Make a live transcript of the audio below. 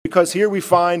because here we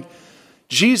find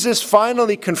Jesus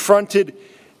finally confronted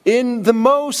in the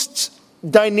most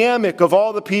dynamic of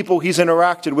all the people he's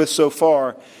interacted with so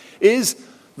far is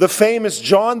the famous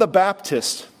John the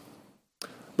Baptist,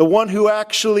 the one who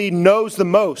actually knows the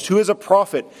most, who is a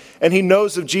prophet, and he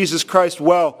knows of Jesus Christ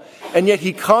well. And yet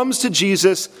he comes to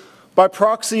Jesus by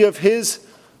proxy of his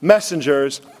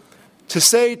messengers to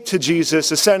say to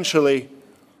Jesus, essentially,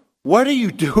 what are you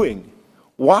doing?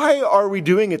 Why are we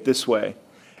doing it this way?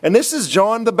 And this is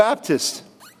John the Baptist.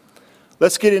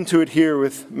 Let's get into it here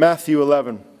with Matthew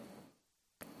 11.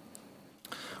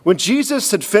 When Jesus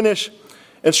had finished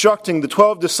instructing the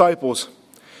 12 disciples,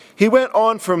 he went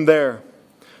on from there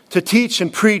to teach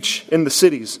and preach in the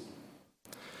cities.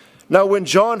 Now when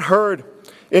John heard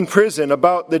in prison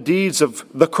about the deeds of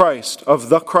the Christ,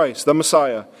 the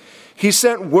Messiah, he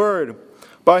sent word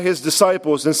by his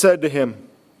disciples and said to him,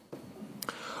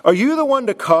 "Are you the one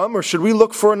to come, or should we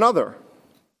look for another?"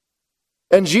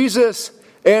 And Jesus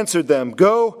answered them,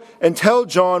 "Go and tell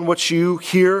John what you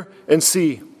hear and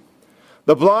see.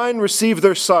 The blind receive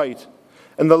their sight,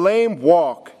 and the lame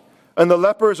walk, and the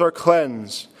lepers are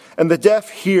cleansed, and the deaf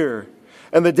hear,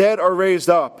 and the dead are raised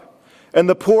up, and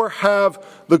the poor have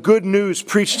the good news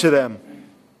preached to them.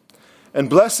 And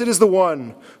blessed is the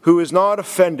one who is not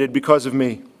offended because of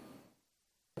me."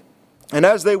 And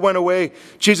as they went away,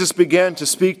 Jesus began to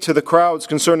speak to the crowds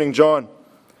concerning John.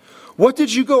 "What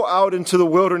did you go out into the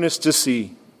wilderness to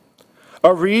see?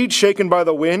 A reed shaken by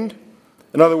the wind?"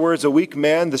 In other words, a weak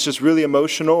man that's just really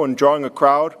emotional and drawing a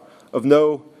crowd of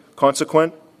no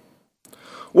consequence.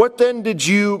 "What then did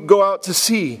you go out to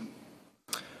see?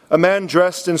 A man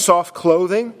dressed in soft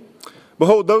clothing?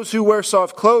 Behold, those who wear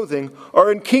soft clothing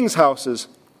are in kings' houses.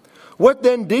 What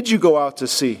then did you go out to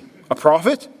see? A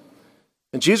prophet?"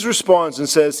 And Jesus responds and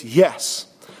says, "Yes,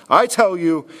 I tell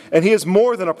you, and he is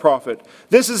more than a prophet.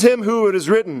 This is him who it is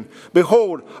written,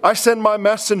 'Behold, I send my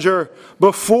messenger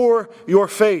before your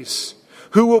face,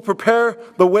 who will prepare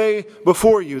the way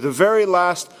before you.'" The very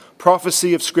last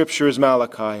prophecy of Scripture is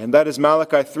Malachi, and that is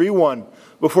Malachi 3:1,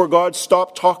 before God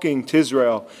stopped talking to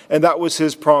Israel, and that was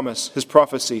his promise, his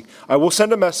prophecy. "I will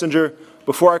send a messenger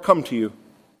before I come to you."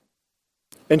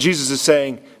 And Jesus is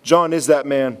saying, John is that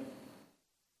man.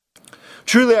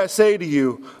 "Truly I say to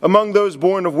you, among those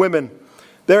born of women,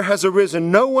 there has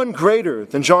arisen no one greater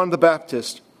than John the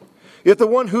Baptist. Yet the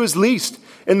one who is least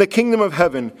in the kingdom of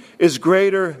heaven is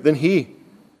greater than he.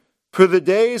 For the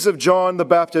days of John the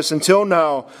Baptist until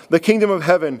now, the kingdom of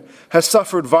heaven has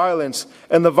suffered violence,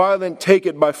 and the violent take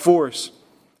it by force.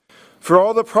 For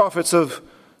all the prophets of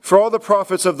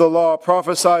the law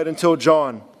prophesied until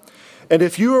John. And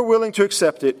if you are willing to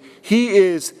accept it, he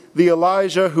is the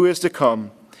Elijah who is to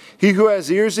come. He who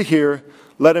has ears to hear,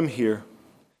 let him hear."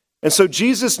 And so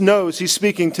Jesus knows he's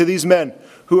speaking to these men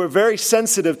who are very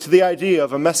sensitive to the idea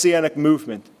of a messianic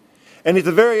movement. And at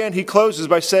the very end, he closes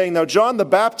by saying, now John the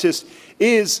Baptist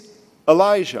is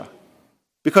Elijah.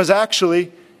 Because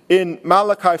actually, in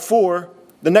Malachi 4,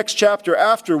 the next chapter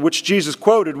after which Jesus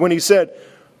quoted, when he said,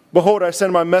 "Behold, I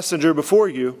send my messenger before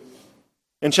you,"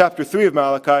 in chapter 3 of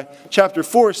Malachi, chapter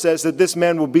 4 says that this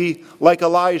man will be like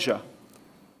Elijah.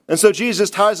 And so Jesus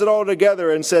ties it all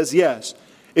together and says, yes,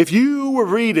 if you were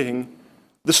reading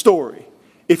the story,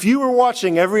 if you were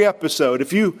watching every episode,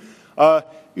 if you,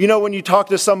 when you talk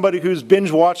to somebody who's binge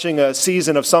watching a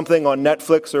season of something on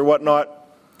Netflix or whatnot,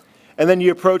 and then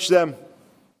you approach them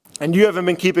and you haven't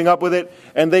been keeping up with it,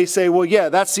 and they say, well, yeah,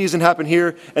 that season happened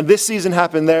here, and this season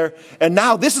happened there, and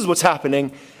now this is what's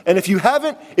happening. And if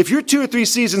you're 2 or 3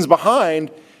 seasons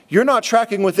behind, you're not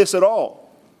tracking with this at all.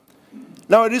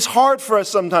 Now, it is hard for us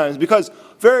sometimes because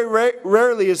very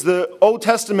rarely is the Old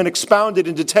Testament expounded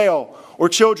in detail, or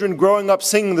children growing up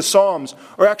singing the Psalms,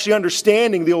 or actually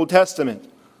understanding the Old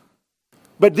Testament.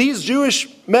 But these Jewish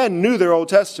men knew their Old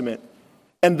Testament,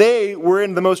 and they were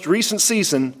in the most recent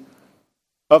season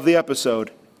of the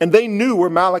episode, and they knew where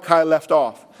Malachi left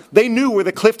off. They knew where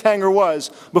the cliffhanger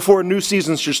was before a new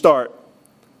season should start.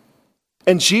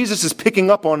 And Jesus is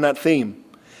picking up on that theme,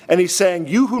 and he's saying,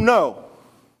 you who know,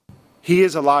 he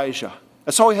is Elijah.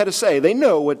 That's all he had to say. They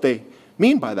know what they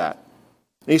mean by that.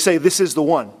 And he say, this is the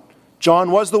one.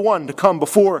 John was the one to come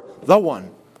before the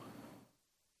one.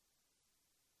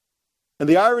 And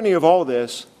the irony of all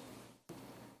this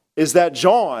is that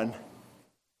John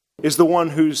is the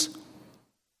one who's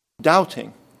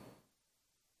doubting.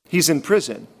 He's in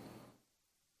prison.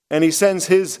 And he sends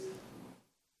his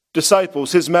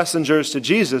disciples, his messengers to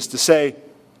Jesus to say,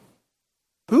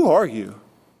 who are you?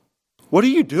 What are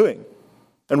you doing?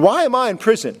 And why am I in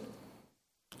prison?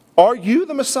 Are you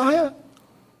the Messiah?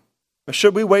 Or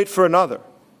should we wait for another?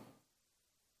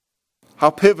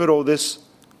 How pivotal this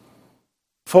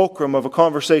fulcrum of a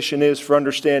conversation is for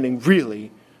understanding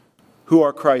really who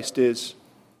our Christ is.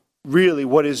 Really,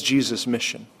 what is Jesus'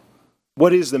 mission?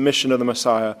 What is the mission of the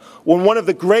Messiah? When one of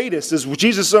the greatest, as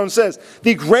Jesus' own says,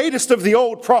 the greatest of the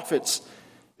old prophets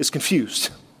is confused.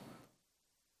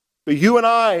 But you and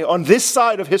I, on this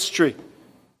side of history,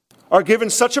 are given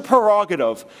such a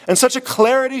prerogative and such a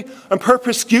clarity and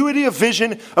perspicuity of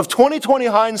vision of 20/20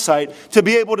 hindsight to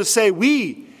be able to say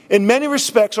we, in many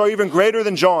respects, are even greater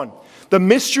than John. The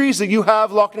mysteries that you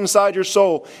have locked inside your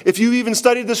soul, if you even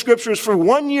studied the Scriptures for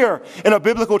 1 year in a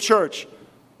biblical church,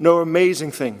 know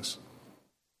amazing things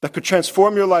that could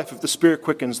transform your life if the Spirit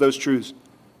quickens those truths.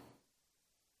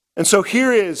 And so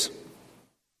here is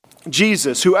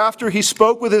Jesus, who after he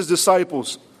spoke with his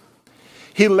disciples,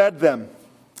 he led them.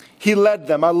 He led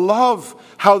them. I love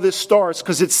how this starts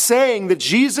because it's saying that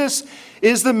Jesus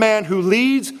is the man who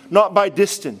leads not by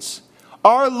distance.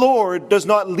 Our Lord does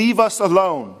not leave us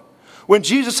alone. When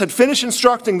Jesus had finished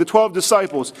instructing the 12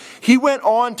 disciples, he went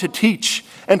on to teach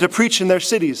and to preach in their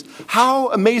cities.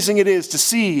 How amazing it is to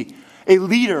see a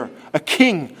leader, a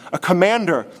king, a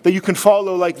commander that you can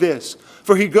follow like this.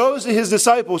 For he goes to his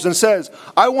disciples and says,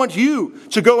 I want you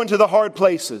to go into the hard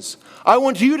places. I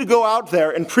want you to go out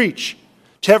there and preach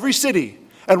to every city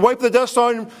and wipe the dust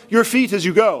on your feet as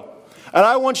you go. And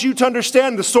I want you to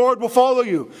understand the sword will follow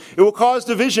you. It will cause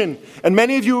division, and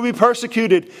many of you will be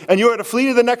persecuted, and you are to flee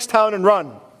to the next town and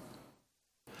run.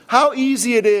 How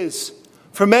easy it is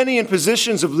for many in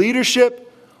positions of leadership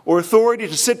or authority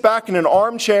to sit back in an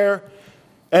armchair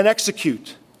and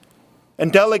execute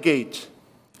and delegate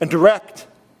and direct.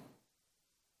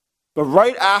 But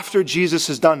right after Jesus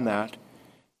has done that,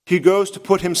 he goes to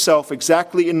put himself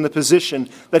exactly in the position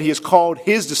that he has called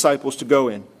his disciples to go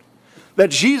in. That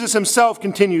Jesus himself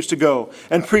continues to go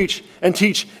and preach and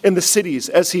teach in the cities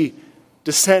as he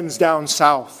descends down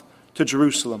south to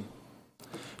Jerusalem.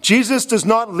 Jesus does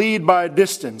not lead by a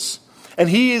distance, and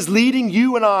he is leading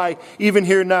you and I even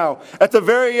here now. At the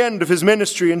very end of his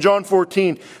ministry in John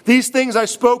 14, these things I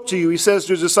spoke to you, he says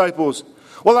to his disciples,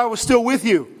 while I was still with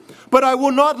you, but I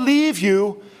will not leave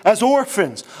you as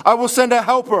orphans. I will send a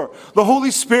helper, the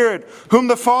Holy Spirit, whom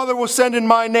the Father will send in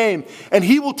my name, and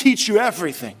he will teach you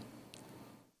everything.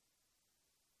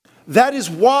 That is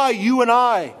why you and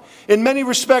I, in many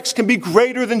respects, can be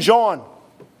greater than John.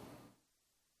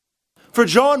 For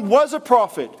John was a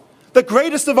prophet, the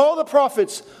greatest of all the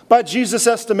prophets by Jesus'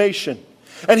 estimation.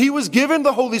 And he was given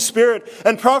the Holy Spirit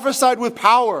and prophesied with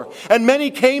power, and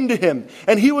many came to him,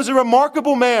 and he was a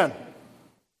remarkable man.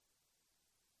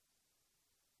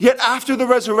 Yet after the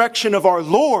resurrection of our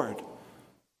Lord,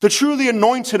 the truly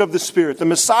anointed of the Spirit, the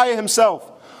Messiah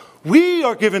himself, we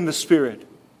are given the Spirit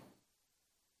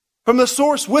from the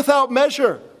source without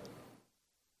measure.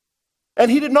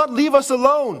 And he did not leave us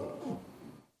alone.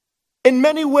 In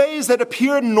many ways that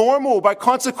appear normal by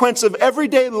consequence of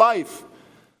everyday life,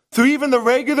 through even the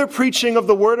regular preaching of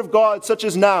the Word of God, such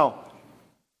as now,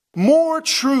 more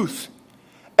truth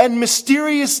and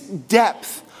mysterious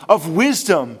depth of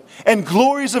wisdom and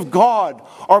glories of God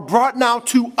are brought now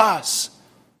to us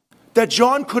that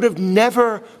John could have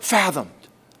never fathomed.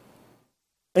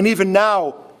 And even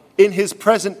now, in his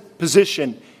present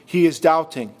position, he is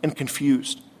doubting and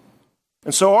confused.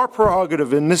 And so our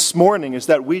prerogative in this morning is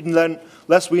that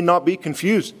lest we not be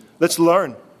confused, let's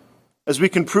learn. As we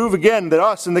can prove again that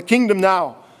us in the kingdom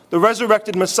now, the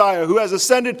resurrected Messiah who has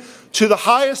ascended to the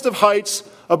highest of heights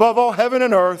above all heaven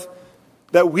and earth,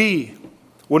 that we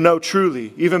will know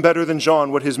truly, even better than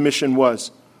John, what his mission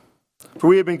was. For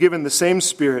we have been given the same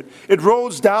Spirit. It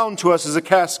rolls down to us as a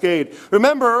cascade.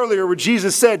 Remember earlier where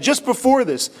Jesus said, just before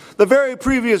this, the very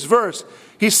previous verse,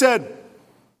 he said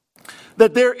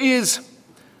that there is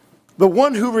the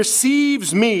one who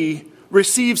receives me,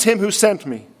 receives him who sent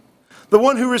me. The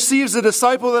one who receives the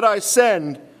disciple that I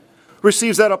send,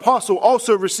 receives that apostle,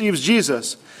 also receives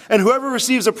Jesus. And whoever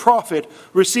receives a prophet,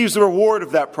 receives the reward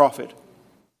of that prophet.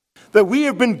 That we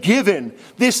have been given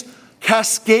this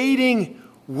cascading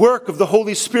work of the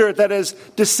Holy Spirit that has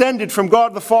descended from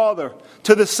God the Father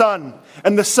to the Son.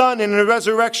 And the Son in the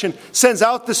resurrection sends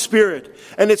out the Spirit.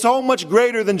 And it's all much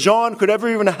greater than John could ever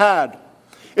even have had.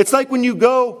 It's like when you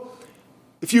go,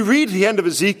 if you read the end of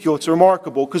Ezekiel, it's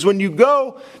remarkable. Because when you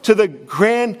go to the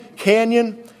Grand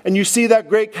Canyon and you see that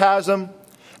great chasm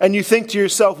and you think to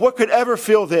yourself, what could ever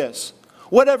fill this?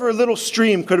 Whatever little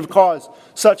stream could have caused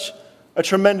such a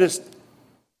tremendous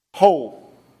hole.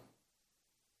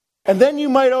 And then you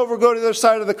might go to the other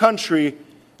side of the country,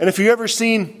 and if you've ever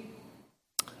seen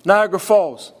Niagara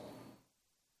Falls,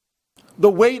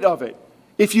 the weight of it,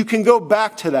 if you can go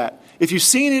back to that, if you've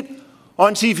seen it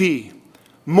on TV,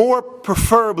 more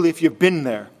preferably if you've been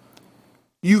there,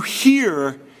 you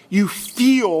hear, you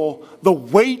feel the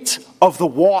weight of the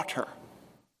water.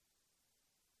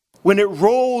 When it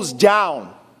rolls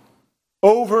down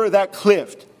over that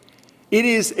cliff, it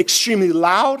is extremely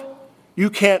loud. You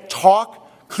can't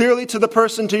talk clearly to the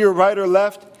person to your right or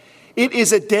left. It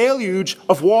is a deluge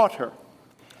of water.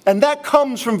 And that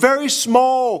comes from very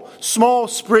small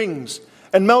springs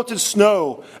and melted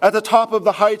snow at the top of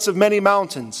the heights of many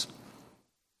mountains.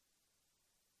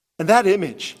 And that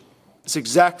image is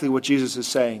exactly what Jesus is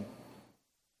saying.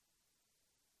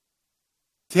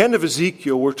 At the end of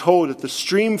Ezekiel, we're told that the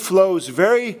stream flows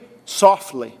very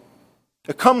softly.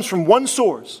 It comes from one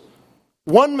source,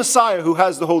 one Messiah who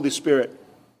has the Holy Spirit.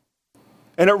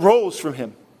 And it rolls from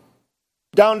him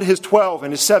down to his 12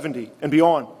 and his 70 and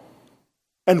beyond.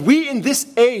 And we in this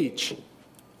age,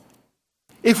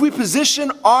 if we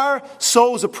position our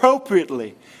souls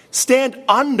appropriately, stand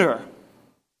under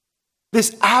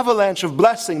this avalanche of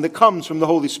blessing that comes from the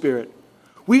Holy Spirit.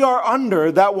 We are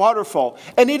under that waterfall.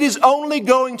 And it is only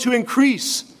going to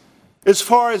increase as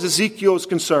far as Ezekiel is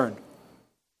concerned.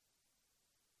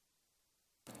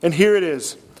 And here it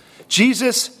is.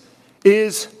 Jesus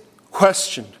is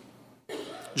questioned.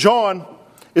 John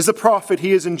is the prophet.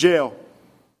 He is in jail.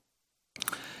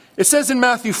 It says in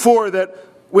Matthew 4 that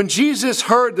when Jesus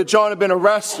heard that John had been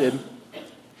arrested,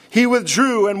 he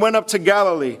withdrew and went up to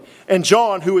Galilee. And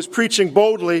John, who was preaching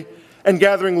boldly and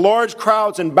gathering large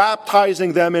crowds and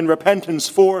baptizing them in repentance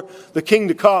for the king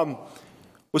to come,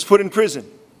 was put in prison.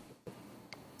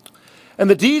 And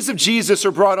the deeds of Jesus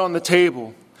are brought on the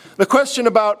table. The question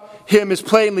about him is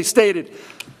plainly stated.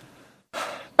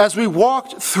 As we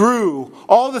walked through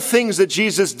all the things that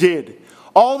Jesus did,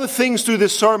 all the things through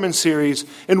this sermon series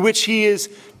in which he is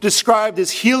described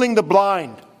as healing the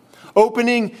blind,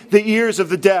 opening the ears of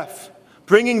the deaf,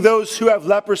 bringing those who have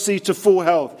leprosy to full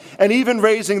health, and even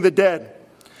raising the dead.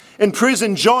 In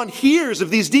prison, John hears of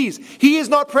these deeds. He is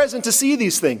not present to see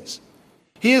these things.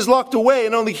 He is locked away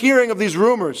and only hearing of these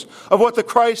rumors of what the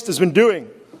Christ has been doing.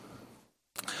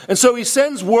 And so he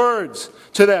sends words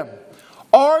to them.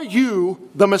 Are you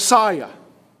the Messiah?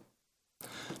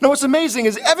 Now what's amazing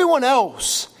is everyone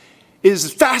else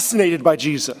is fascinated by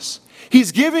Jesus.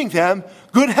 He's giving them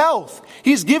good health.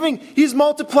 He's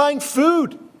multiplying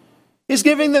food. He's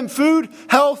giving them food,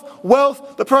 health,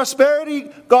 wealth, the prosperity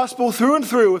gospel through and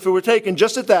through, if it were taken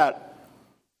just at that.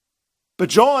 But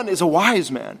John is a wise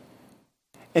man,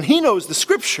 and he knows the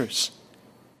scriptures.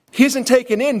 He isn't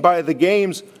taken in by the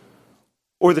games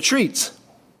or the treats.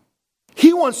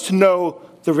 He wants to know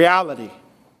the reality.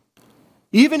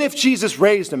 Even if Jesus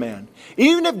raised a man,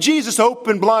 even if Jesus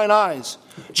opened blind eyes,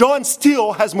 John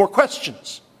still has more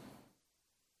questions.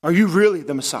 Are you really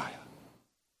the Messiah?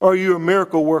 Or are you a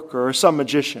miracle worker or some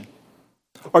magician?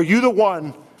 Are you the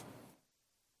one?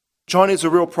 John is a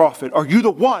real prophet. Are you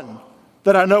the one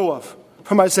that I know of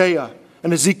from Isaiah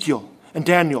and Ezekiel and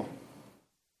Daniel?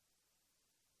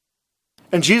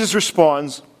 And Jesus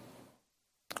responds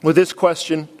with this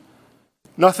question,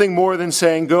 nothing more than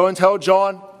saying, go and tell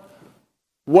John,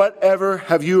 whatever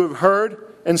have you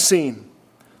heard and seen?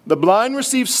 The blind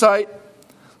receive sight,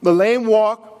 the lame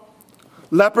walk,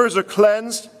 lepers are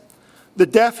cleansed, the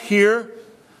deaf hear,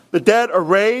 the dead are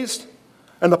raised,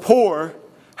 and the poor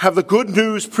have the good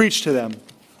news preached to them.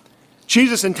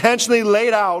 Jesus intentionally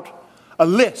laid out a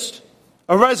list,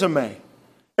 a resume,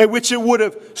 at which it would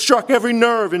have struck every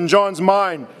nerve in John's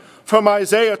mind from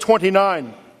Isaiah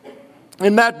 29.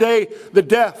 In that day, the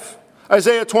deaf,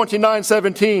 Isaiah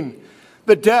 29:17,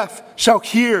 the deaf shall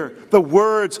hear the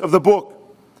words of the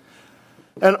book,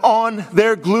 and on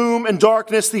their gloom and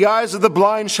darkness the eyes of the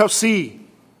blind shall see.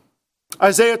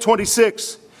 Isaiah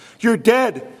 26, your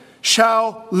dead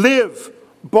shall live,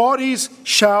 bodies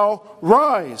shall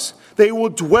rise. They will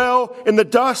dwell in the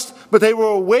dust, but they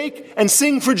will awake and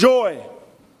sing for joy.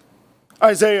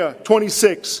 Isaiah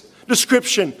 26,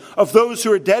 description of those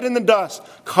who are dead in the dust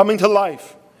coming to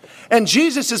life. And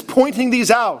Jesus is pointing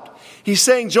these out. He's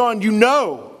saying, John, you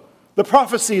know the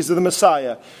prophecies of the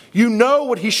Messiah. You know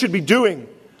what he should be doing.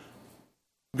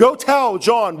 Go tell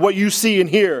John what you see and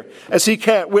hear, as he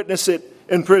can't witness it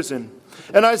in prison.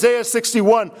 And Isaiah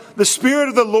 61, the Spirit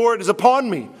of the Lord is upon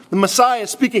me. The Messiah is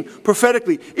speaking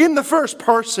prophetically in the first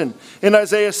person in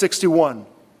Isaiah 61.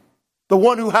 The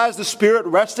one who has the Spirit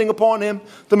resting upon him,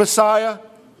 the Messiah.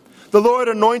 The Lord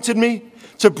anointed me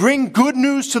to bring good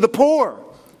news to the poor,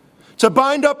 to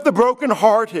bind up the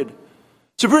brokenhearted,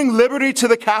 to bring liberty to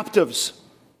the captives.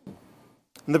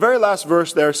 And the very last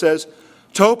verse there says,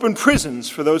 to open prisons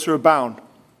for those who are bound.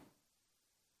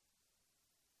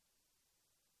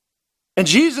 And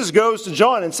Jesus goes to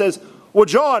John and says, well,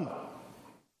 John,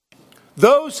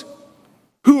 those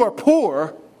who are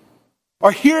poor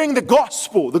are hearing the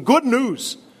gospel, the good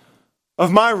news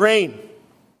of my reign,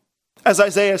 as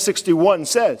Isaiah 61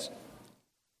 says.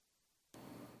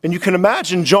 And you can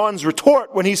imagine John's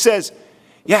retort when he says,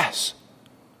 yes,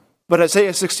 but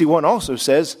Isaiah 61 also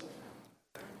says,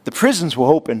 the prisons will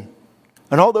open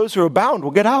and all those who are bound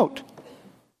will get out.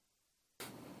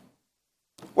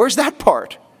 Where's that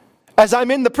part? As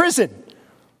I'm in the prison,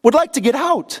 would like to get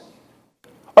out.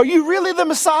 Are you really the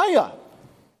Messiah?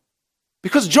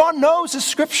 Because John knows his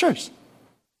scriptures.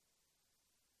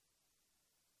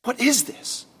 What is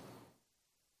this?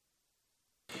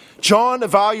 John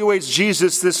evaluates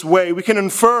Jesus this way. We can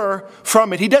infer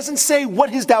from it. He doesn't say what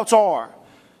his doubts are.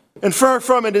 Infer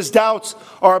from it his doubts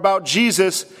are about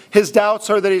Jesus. His doubts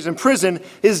are that he's in prison.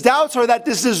 His doubts are that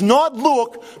this does not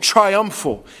look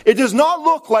triumphal. It does not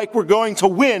look like we're going to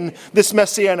win this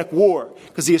messianic war,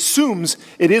 because he assumes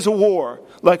it is a war,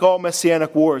 like all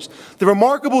messianic wars. The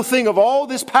remarkable thing of all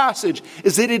this passage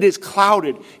is that it is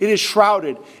clouded, it is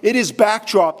shrouded, it is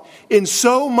backdropped in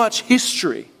so much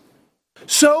history.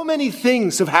 So many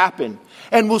things have happened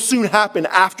and will soon happen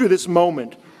after this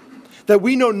moment that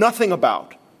we know nothing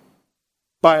about,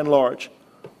 by and large,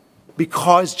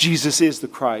 because Jesus is the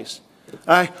Christ.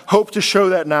 I hope to show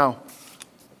that now.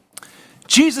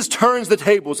 Jesus turns the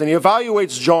tables and he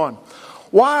evaluates John.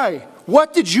 Why?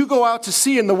 What did you go out to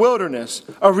see in the wilderness?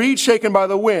 A reed shaken by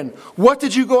the wind. What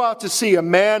did you go out to see? A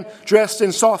man dressed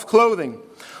in soft clothing.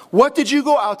 What did you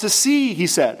go out to see? He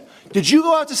said. Did you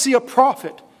go out to see a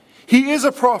prophet? He is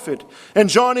a prophet, and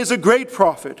John is a great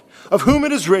prophet, of whom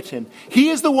it is written, he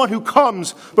is the one who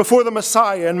comes before the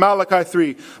Messiah in Malachi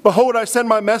 3. Behold, I send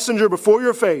my messenger before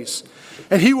your face,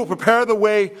 and he will prepare the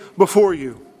way before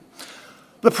you.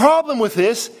 The problem with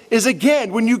this is,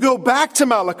 again, when you go back to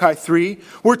Malachi 3,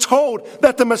 we're told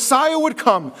that the Messiah would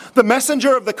come, the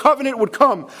messenger of the covenant would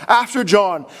come after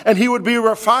John, and he would be a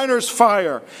refiner's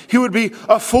fire. He would be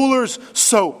a fuller's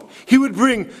soap. He would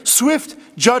bring swift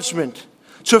judgment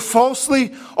to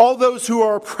falsely all those who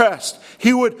are oppressed.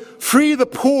 He would free the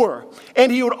poor,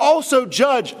 and he would also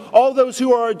judge all those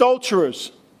who are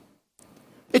adulterers.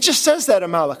 It just says that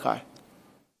in Malachi.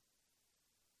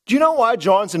 Do you know why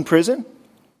John's in prison?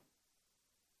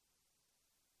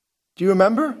 Do you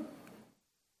remember?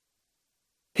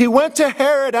 He went to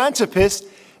Herod Antipas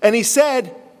and he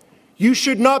said, you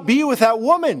should not be with that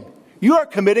woman. You are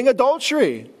committing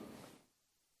adultery.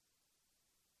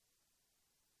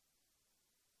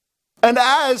 And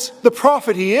as the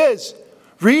prophet he is,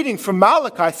 reading from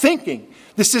Malachi, thinking,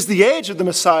 this is the age of the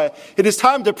Messiah. It is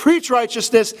time to preach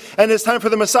righteousness, and it is time for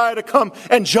the Messiah to come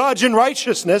and judge in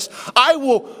righteousness. I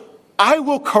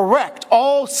will correct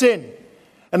all sin,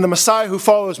 and the Messiah who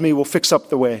follows me will fix up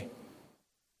the way.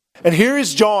 And here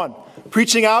is John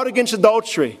preaching out against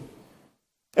adultery,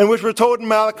 in which we're told in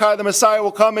Malachi the Messiah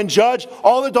will come and judge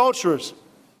all adulterers.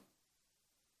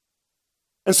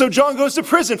 And so John goes to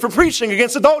prison for preaching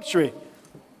against adultery.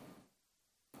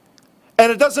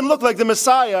 And it doesn't look like the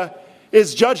Messiah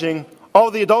is judging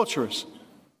all the adulterers.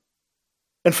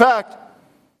 In fact,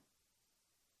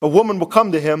 a woman will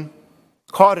come to him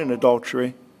caught in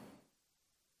adultery,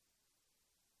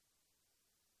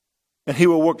 and he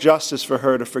will work justice for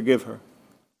her to forgive her.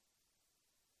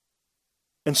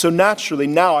 And so naturally,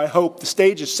 now I hope the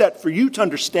stage is set for you to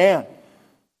understand.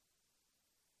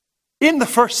 In the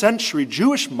first century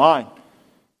Jewish mind,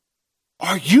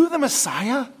 are you the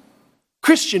Messiah?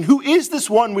 Christian, who is this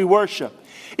one we worship?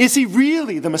 Is he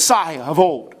really the Messiah of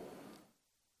old?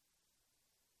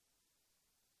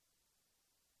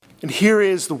 And here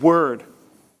is the word.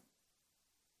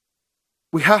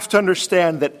 We have to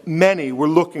understand that many were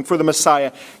looking for the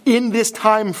Messiah in this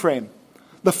time frame,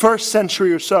 the first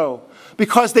century or so,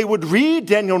 because they would read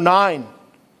Daniel 9.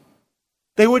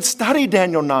 They would study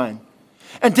Daniel 9.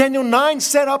 And Daniel 9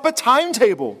 set up a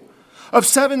timetable of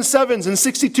 7 sevens and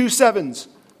 62 sevens.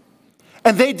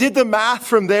 And they did the math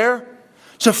from there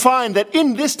to find that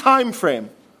in this time frame,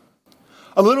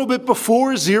 a little bit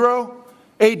before 0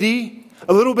 AD, a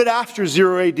little bit after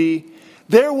 0 AD,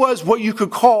 there was what you could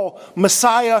call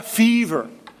Messiah fever.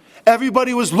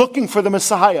 Everybody was looking for the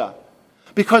Messiah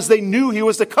because they knew he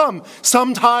was to come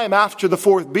sometime after the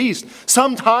fourth beast,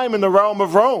 sometime in the realm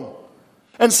of Rome.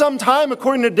 And sometime,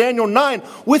 according to Daniel 9,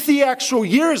 with the actual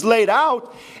years laid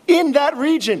out in that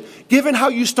region, given how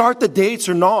you start the dates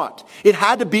or not, it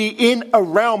had to be in a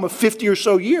realm of 50 or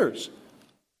so years.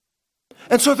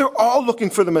 And so they're all looking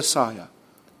for the Messiah.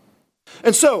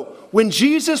 And so, when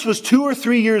Jesus was 2 or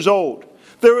 3 years old,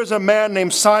 there was a man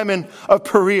named Simon of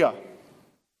Perea.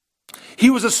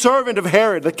 He was a servant of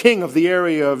Herod, the king of the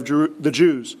area of the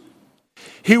Jews.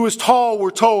 He was tall, we're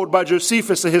told by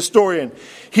Josephus, a historian.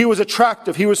 He was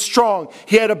attractive. He was strong.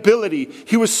 He had ability.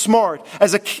 He was smart.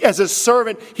 As a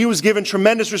servant, he was given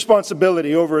tremendous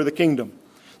responsibility over the kingdom.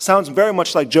 Sounds very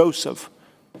much like Joseph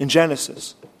in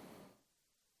Genesis.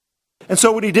 And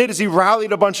so what he did is he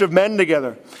rallied a bunch of men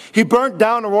together. He burnt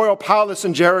down a royal palace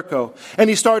in Jericho, and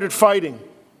he started fighting.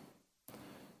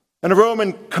 And a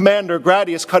Roman commander,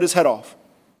 Gradius, cut his head off.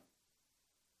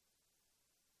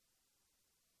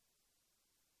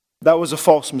 That was a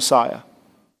false Messiah.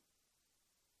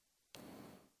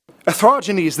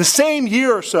 Athrogenes, the same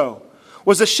year or so,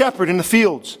 was a shepherd in the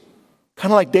fields,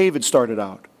 kind of like David started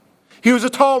out. He was a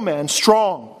tall man,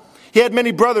 strong. He had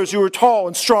many brothers who were tall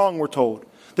and strong, we're told.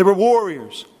 They were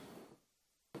warriors.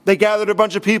 They gathered a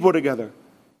bunch of people together.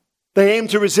 They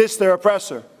aimed to resist their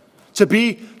oppressor, to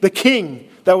be the king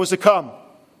that was to come.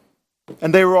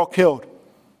 And they were all killed.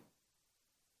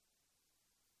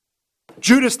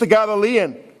 Judas the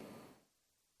Galilean,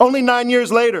 only 9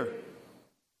 years later,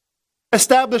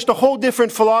 established a whole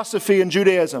different philosophy in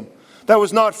Judaism that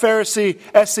was not Pharisee,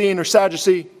 Essene, or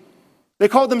Sadducee. They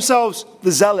called themselves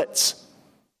the Zealots.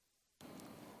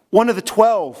 One of the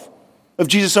 12 of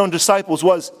Jesus' own disciples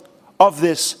was of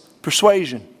this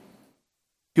persuasion.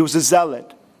 He was a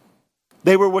zealot.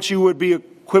 They were what you would be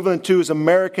equivalent to as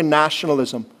American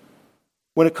nationalism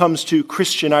when it comes to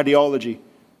Christian ideology.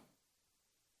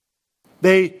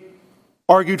 They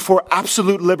argued for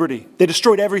absolute liberty. They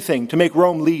destroyed everything to make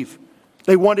Rome leave.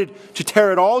 They wanted to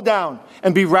tear it all down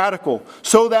and be radical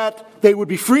so that they would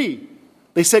be free.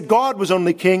 They said God was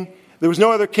only king. There was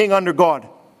no other king under God.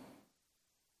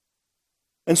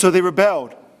 And so they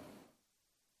rebelled.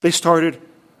 They started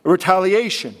a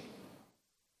retaliation.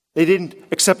 They didn't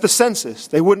accept the census.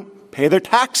 They wouldn't pay their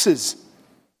taxes.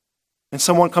 And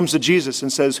someone comes to Jesus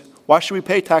and says, why should we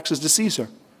pay taxes to Caesar?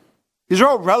 These are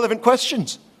all relevant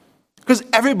questions. Because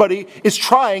everybody is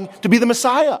trying to be the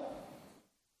Messiah.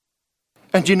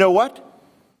 And you know what?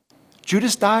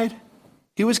 Judas died.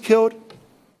 He was killed.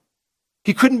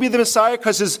 He couldn't be the Messiah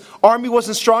because his army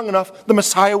wasn't strong enough. The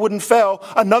Messiah wouldn't fail.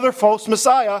 Another false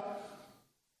Messiah.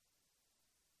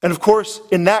 And of course,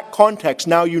 in that context,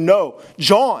 now you know,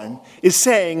 John is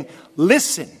saying,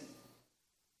 listen,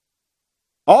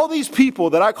 all these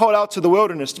people that I called out to the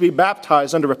wilderness to be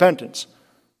baptized under repentance,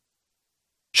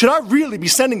 should I really be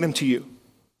sending them to you?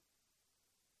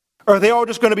 Or are they all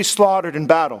just going to be slaughtered in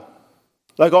battle,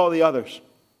 like all the others?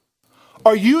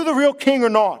 Are you the real king or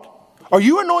not? Are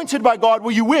you anointed by God?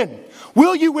 Will you win?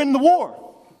 Will you win the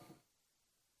war?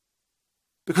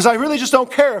 Because I really just don't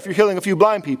care if you're healing a few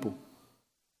blind people.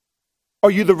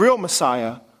 Are you the real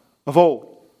Messiah of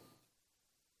old?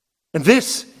 And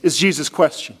this is Jesus'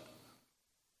 question.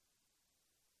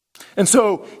 And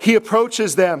so he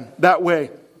approaches them that way.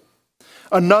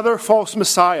 Another false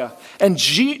Messiah. And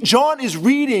John is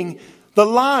reading the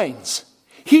lines.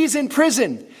 He's in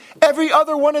prison. Every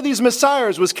other one of these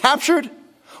messiahs was captured,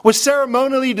 was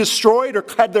ceremonially destroyed, or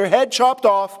had their head chopped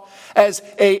off as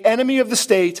an enemy of the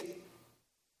state.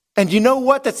 And you know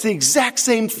what? That's the exact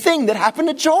same thing that happened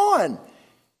to John.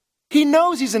 He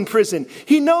knows he's in prison.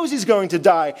 He knows he's going to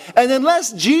die. And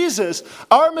unless Jesus,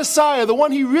 our Messiah, the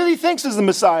one he really thinks is the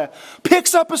Messiah,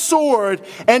 picks up a sword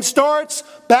and starts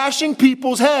bashing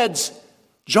people's heads,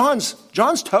 John's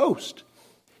toast.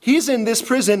 He's in this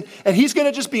prison, and he's going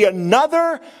to just be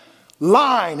another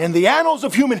line in the annals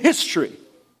of human history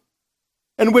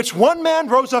in which one man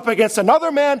rose up against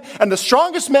another man, and the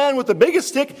strongest man with the biggest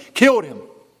stick killed him.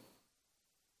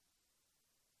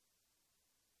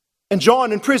 And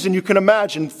John in prison, you can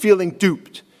imagine feeling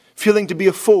duped, feeling to be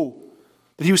a fool,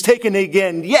 that he was taken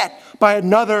again yet by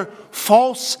another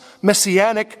false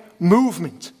messianic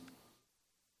movement.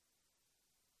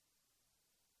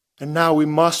 And now we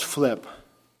must flip,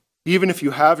 even if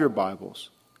you have your Bibles.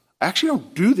 I actually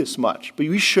don't do this much, but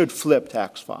we should flip to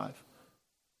Acts 5.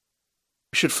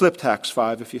 You should flip to Acts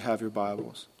 5 if you have your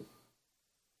Bibles.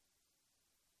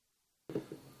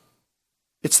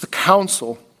 It's the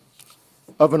counsel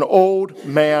of an old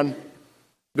man,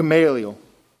 Gamaliel.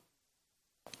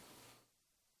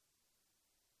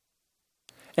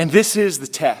 And this is the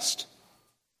test.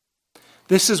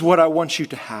 This is what I want you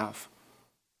to have.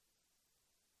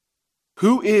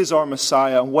 Who is our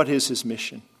Messiah and what is his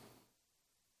mission?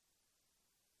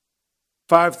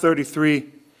 5:33.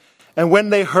 And when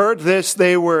they heard this,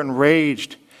 they were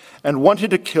enraged and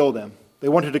wanted to kill them. They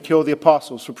wanted to kill the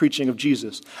apostles for preaching of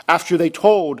Jesus, after they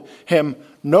told him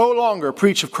no longer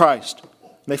preach of Christ.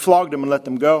 And they flogged him and let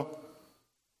them go.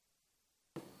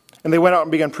 And they went out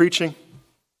and began preaching.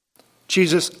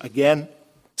 Jesus, again,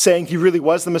 saying he really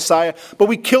was the Messiah. But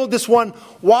we killed this one.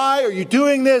 Why are you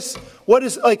doing this? What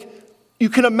is, you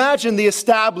can imagine the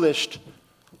established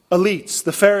elites,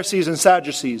 the Pharisees and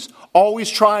Sadducees,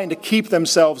 always trying to keep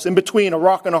themselves in between a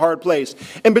rock and a hard place,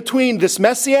 in between this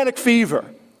messianic fever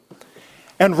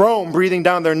and Rome breathing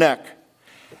down their neck.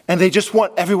 And they just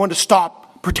want everyone to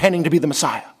stop pretending to be the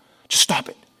Messiah. Just stop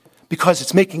it, because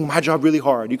it's making my job really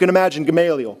hard. You can imagine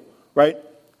Gamaliel, right?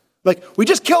 Like, we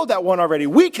just killed that one already.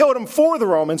 We killed him for the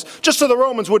Romans, just so the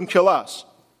Romans wouldn't kill us.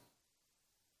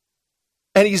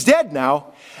 And he's dead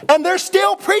now, and they're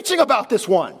still preaching about this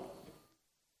one.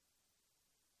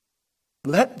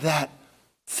 Let that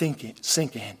sink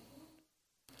in.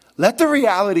 Let the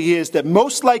reality is that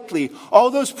most likely all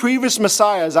those previous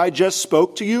messiahs I just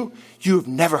spoke to you, you've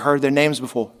never heard their names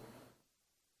before.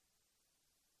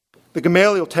 The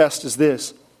Gamaliel test is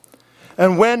this.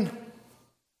 And when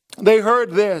they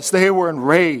heard this, they were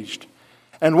enraged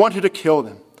and wanted to kill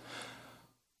them.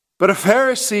 But a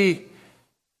Pharisee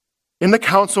in the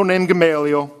council named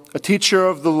Gamaliel, a teacher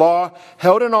of the law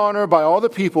held in honor by all the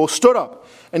people, stood up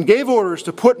and gave orders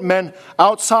to put men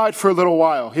outside for a little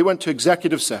while. He went to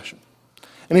executive session.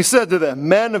 And he said to them,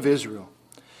 "Men of Israel,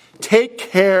 take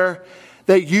care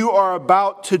that you are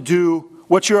about to do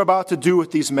what you're about to do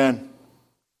with these men.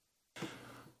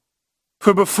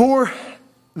 For before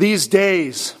these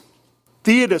days,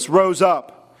 Theudas rose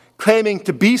up, claiming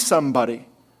to be somebody.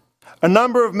 A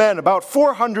number of men, about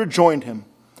 400, joined him,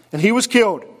 and he was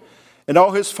killed, and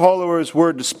all his followers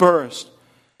were dispersed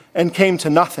and came to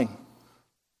nothing."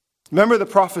 Remember the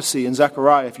prophecy in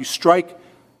Zechariah, if you strike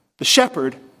the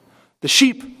shepherd, the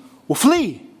sheep will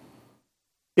flee.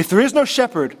 If there is no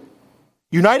shepherd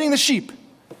uniting the sheep,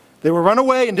 they will run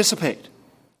away and dissipate.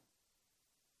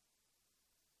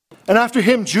 And after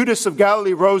him, Judas of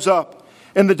Galilee rose up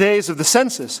in the days of the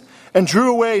census and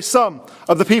drew away some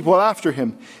of the people after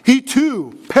him. He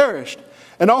too perished,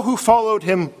 and all who followed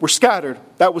him were scattered.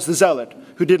 That was the zealot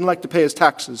who didn't like to pay his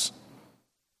taxes.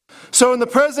 So in the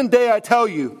present day, I tell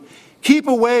you, keep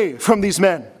away from these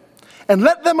men and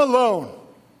let them alone.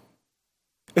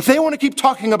 If they want to keep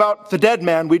talking about the dead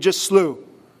man we just slew,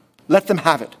 let them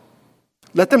have it.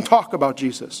 Let them talk about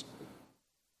Jesus.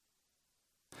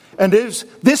 And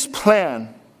if this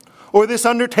plan or this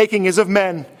undertaking is of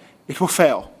men, it will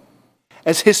fail,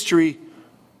 as history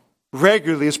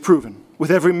regularly has proven with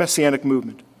every messianic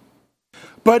movement.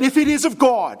 But if it is of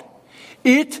God,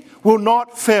 it will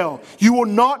not fail. You will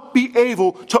not be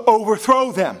able to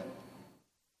overthrow them.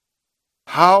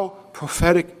 How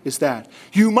prophetic is that?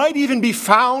 You might even be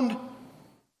found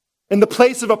in the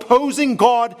place of opposing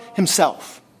God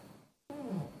himself.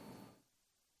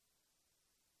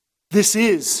 This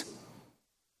is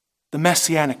the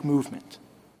messianic movement.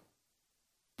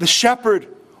 The shepherd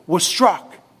was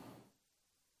struck,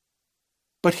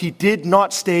 but he did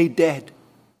not stay dead.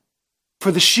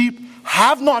 For the sheep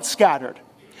have not scattered.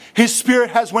 His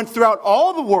spirit has went throughout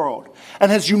all the world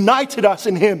and has united us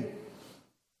in him.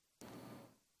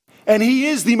 And he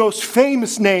is the most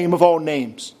famous name of all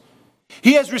names.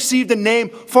 He has received a name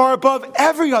far above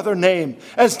every other name,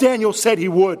 as Daniel said he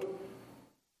would.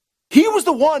 He was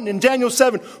the one in Daniel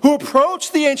 7 who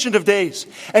approached the Ancient of Days,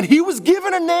 and he was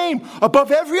given a name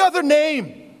above every other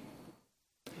name.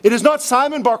 It is not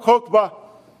Simon Bar Kokhba.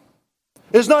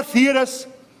 It is not Theudas.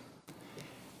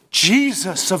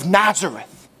 Jesus of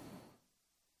Nazareth.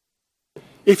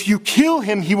 If you kill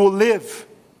him, he will live.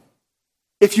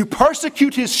 If you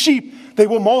persecute his sheep, they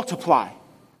will multiply.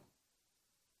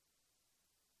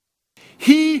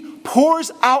 He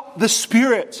pours out the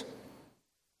Spirit.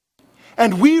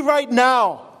 And we right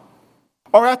now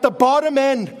are at the bottom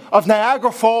end of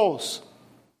Niagara Falls.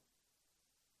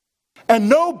 And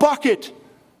no bucket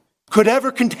could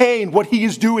ever contain what he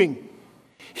is doing.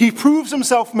 He proves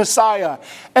himself Messiah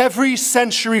every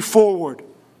century forward.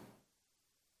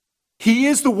 He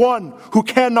is the one who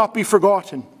cannot be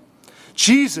forgotten.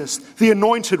 Jesus, the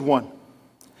Anointed One.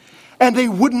 And they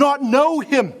would not know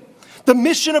him. The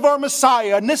mission of our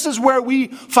Messiah, and this is where we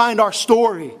find our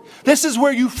story. This is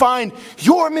where you find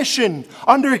your mission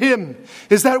under him,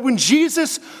 is that when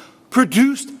Jesus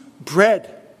produced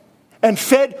bread and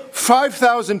fed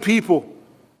 5,000 people,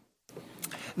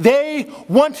 they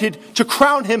wanted to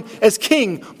crown him as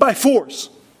king by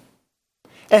force.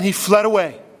 And he fled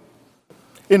away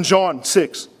in John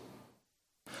 6.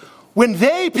 When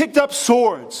they picked up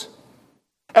swords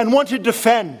and wanted to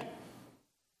defend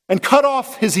and cut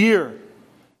off his ear,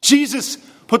 Jesus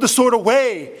put the sword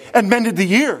away and mended the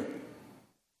ear.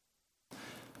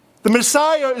 The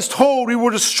Messiah is told he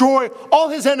will destroy all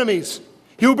his enemies.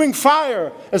 He will bring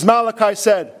fire, as Malachi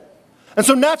said. And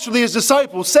so naturally his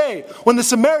disciples say, when the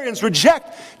Samaritans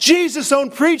reject Jesus' own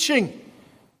preaching,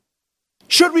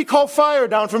 should we call fire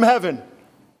down from heaven?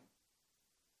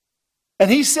 And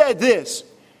he said this,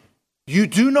 "You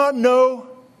do not know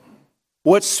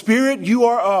what spirit you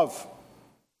are of.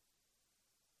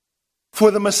 For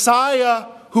the Messiah,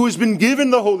 who has been given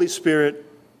the Holy Spirit,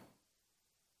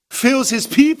 fills his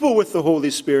people with the Holy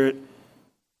Spirit,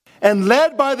 and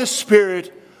led by the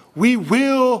Spirit, we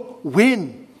will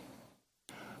win."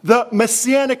 The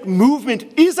Messianic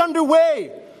movement is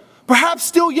underway, perhaps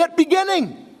still yet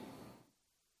beginning.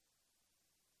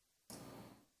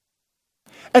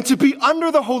 And to be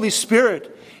under the Holy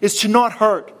Spirit is to not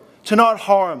hurt, to not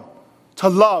harm, to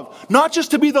love. Not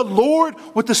just to be the Lord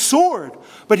with the sword,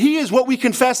 but he is what we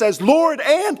confess as Lord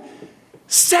and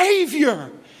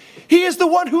Savior. He is the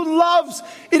one who loves.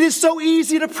 It is so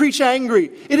easy to preach angry.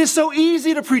 It is so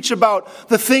easy to preach about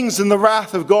the things and the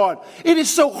wrath of God. It is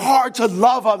so hard to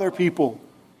love other people.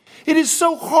 It is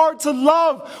so hard to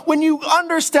love when you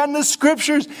understand the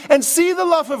scriptures and see the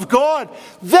love of God.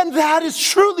 Then that is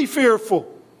truly fearful.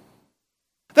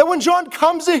 That when John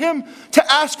comes to him to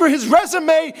ask for his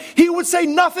resume, he would say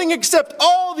nothing except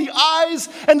all the eyes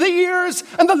and the ears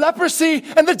and the leprosy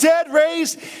and the dead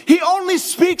raised. He only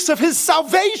speaks of his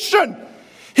salvation.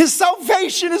 His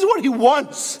salvation is what he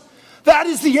wants. That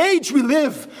is the age we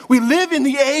live. We live in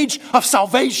the age of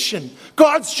salvation.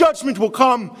 God's judgment will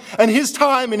come and his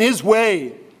time and his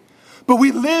way. But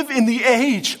we live in the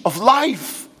age of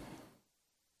life.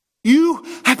 You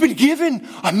have been given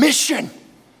a mission.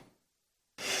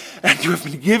 And you have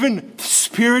been given the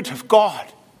Spirit of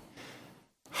God.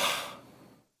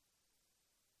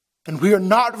 And we are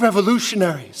not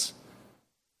revolutionaries.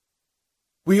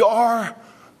 We are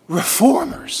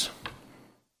reformers.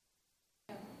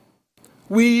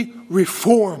 We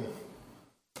reform.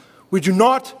 We do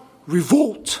not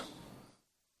revolt.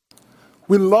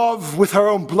 We love with our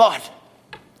own blood,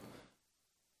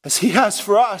 as he has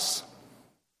for us.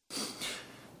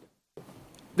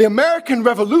 The American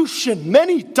Revolution,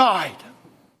 many died.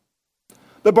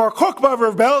 The Bar Kokhba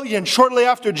rebellion shortly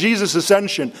after Jesus'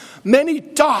 ascension, many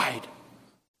died.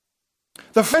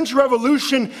 The French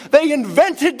Revolution, they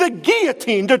invented the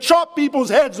guillotine to chop people's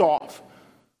heads off.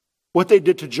 What they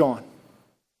did to John.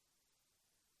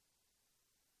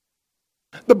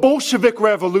 The Bolshevik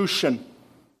Revolution,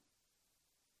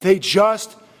 they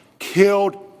just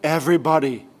killed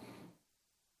everybody.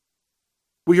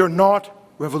 We are not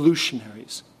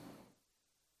revolutionaries.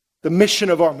 The mission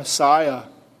of our Messiah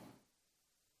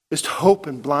is to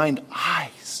open blind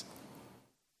eyes.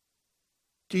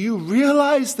 Do you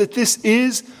realize that this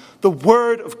is the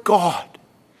Word of God?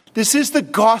 This is the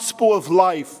gospel of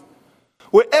life,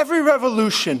 where every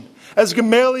revolution, as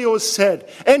Gamaliel has said,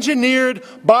 engineered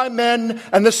by men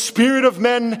and the spirit of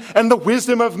men and the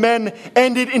wisdom of men,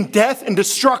 ended in death and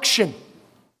destruction.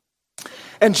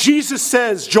 And Jesus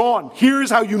says, John, here's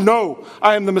how you know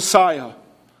I am the Messiah.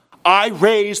 I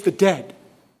raise the dead.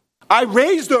 I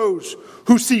raise those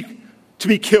who seek to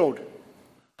be killed.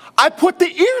 I put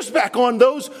the ears back on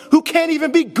those who can't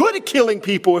even be good at killing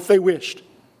people if they wished.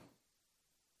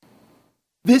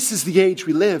 This is the age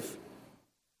we live.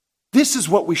 This is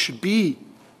what we should be.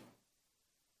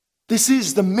 This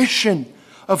is the mission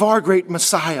of our great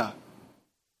Messiah.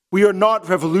 We are not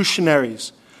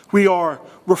revolutionaries. We are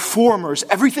reformers.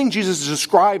 Everything Jesus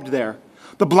described there,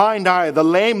 the blind eye, the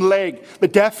lame leg, the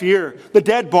deaf ear, the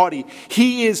dead body,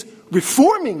 he is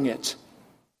reforming it.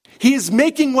 He is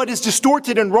making what is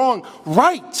distorted and wrong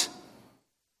right.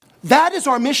 That is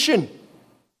our mission.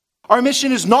 Our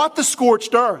mission is not the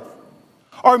scorched earth.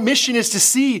 Our mission is to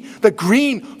see the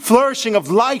green flourishing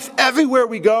of life everywhere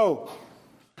we go.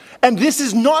 And this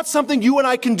is not something you and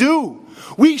I can do.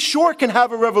 We sure can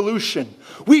have a revolution.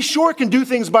 We sure can do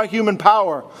things by human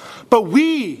power. But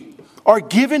we are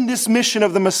given this mission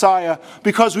of the Messiah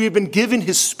because we have been given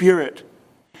his Spirit.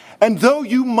 And though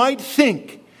you might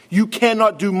think you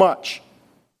cannot do much,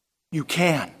 you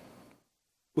can.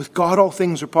 With God, all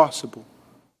things are possible.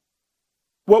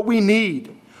 What we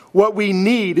need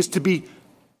is to be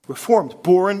reformed,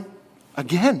 born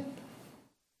again.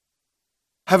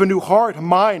 Have a new heart, a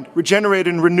mind,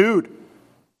 regenerated and renewed.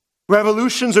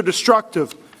 Revolutions are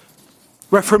destructive.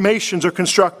 Reformations are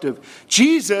constructive.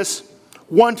 Jesus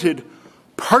wanted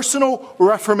personal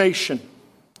reformation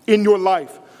in your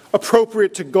life,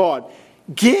 appropriate to God.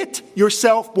 Get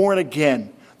yourself born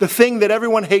again. The thing that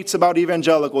everyone hates about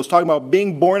evangelicals, talking about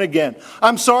being born again.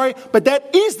 I'm sorry, but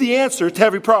that is the answer to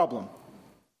every problem.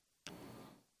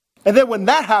 And then when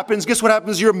that happens, guess what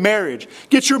happens to your marriage?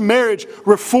 Get your marriage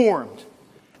reformed.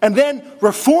 And then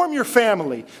reform your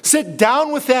family. Sit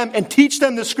down with them and teach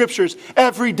them the scriptures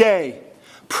every day.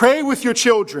 Pray with your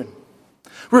children.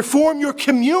 Reform your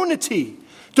community.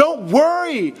 Don't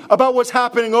worry about what's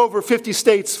happening over 50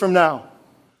 states from now.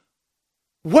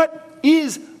 What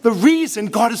is the reason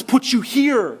God has put you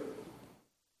here?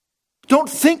 Don't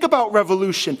think about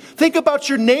revolution. Think about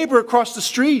your neighbor across the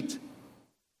street.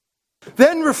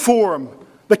 Then reform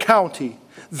the county.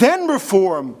 Then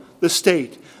reform the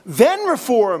state. Then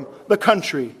reform the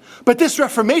country. But this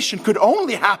reformation could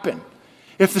only happen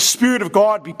if the Spirit of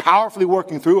God be powerfully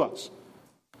working through us.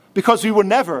 Because we will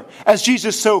never, as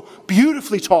Jesus so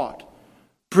beautifully taught,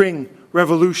 bring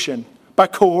revolution by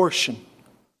coercion.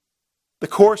 The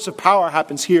coercive power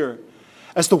happens here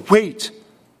as the weight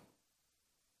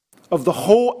of the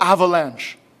whole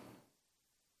avalanche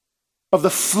of the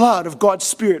flood of God's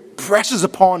Spirit presses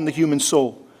upon the human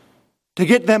soul to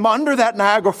get them under that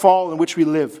Niagara Fall in which we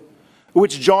live,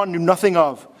 which John knew nothing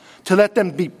of, to let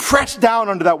them be pressed down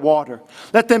under that water.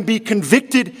 Let them be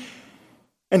convicted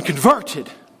and converted.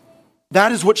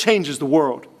 That is what changes the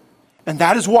world. And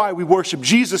that is why we worship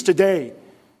Jesus today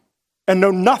and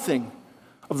know nothing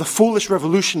of the foolish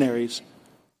revolutionaries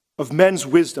of men's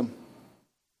wisdom.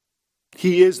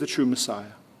 He is the true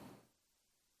Messiah.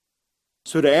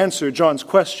 So to answer John's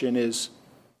question is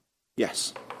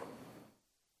yes.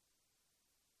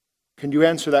 Can you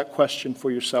answer that question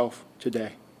for yourself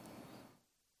today?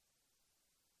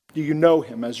 Do you know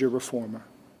him as your reformer?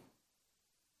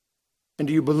 And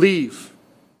do you believe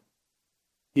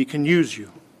he can use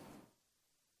you?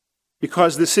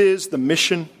 Because this is the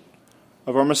mission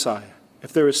of our Messiah.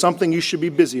 If there is something you should be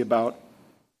busy about,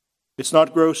 it's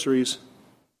not groceries,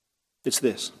 it's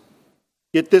this.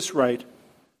 Get this right.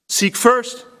 Seek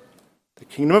first the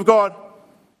kingdom of God.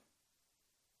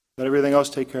 Let everything else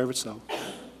take care of itself.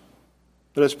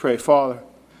 Let us pray. Father,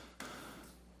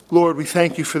 Lord, we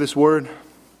thank you for this word.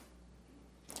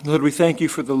 Lord, we thank you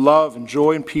for the love and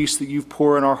joy and peace that you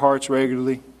pour in our hearts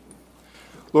regularly.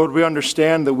 Lord, we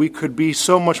understand that we could be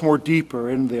so much more deeper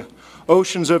in the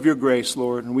oceans of your grace,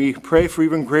 Lord, and we pray for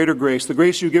even greater grace. The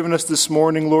grace you've given us this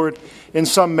morning, Lord, in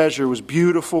some measure was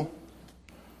beautiful.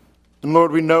 And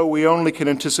Lord, we know we only can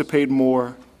anticipate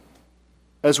more.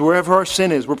 As wherever our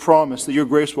sin is, we're promised that your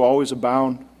grace will always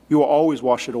abound. You will always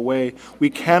wash it away. We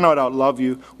cannot outlove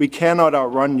you. We cannot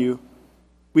outrun you.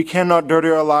 We cannot dirty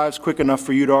our lives quick enough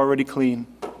for you to already clean.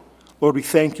 Lord, we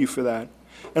thank you for that.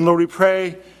 And Lord, we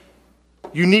pray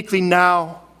uniquely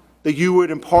now that you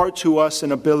would impart to us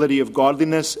an ability of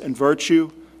godliness and virtue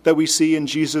that we see in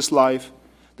Jesus' life,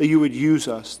 that you would use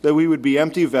us, that we would be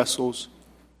empty vessels,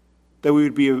 that we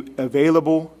would be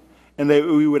available, and that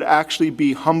we would actually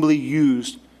be humbly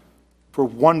used for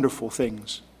wonderful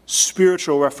things,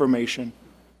 spiritual reformation,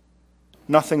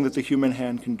 nothing that the human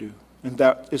hand can do. And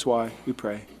that is why we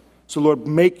pray. So Lord,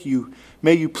 may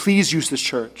you please use this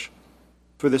church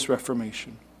for this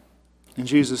reformation. In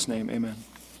Jesus' name, amen.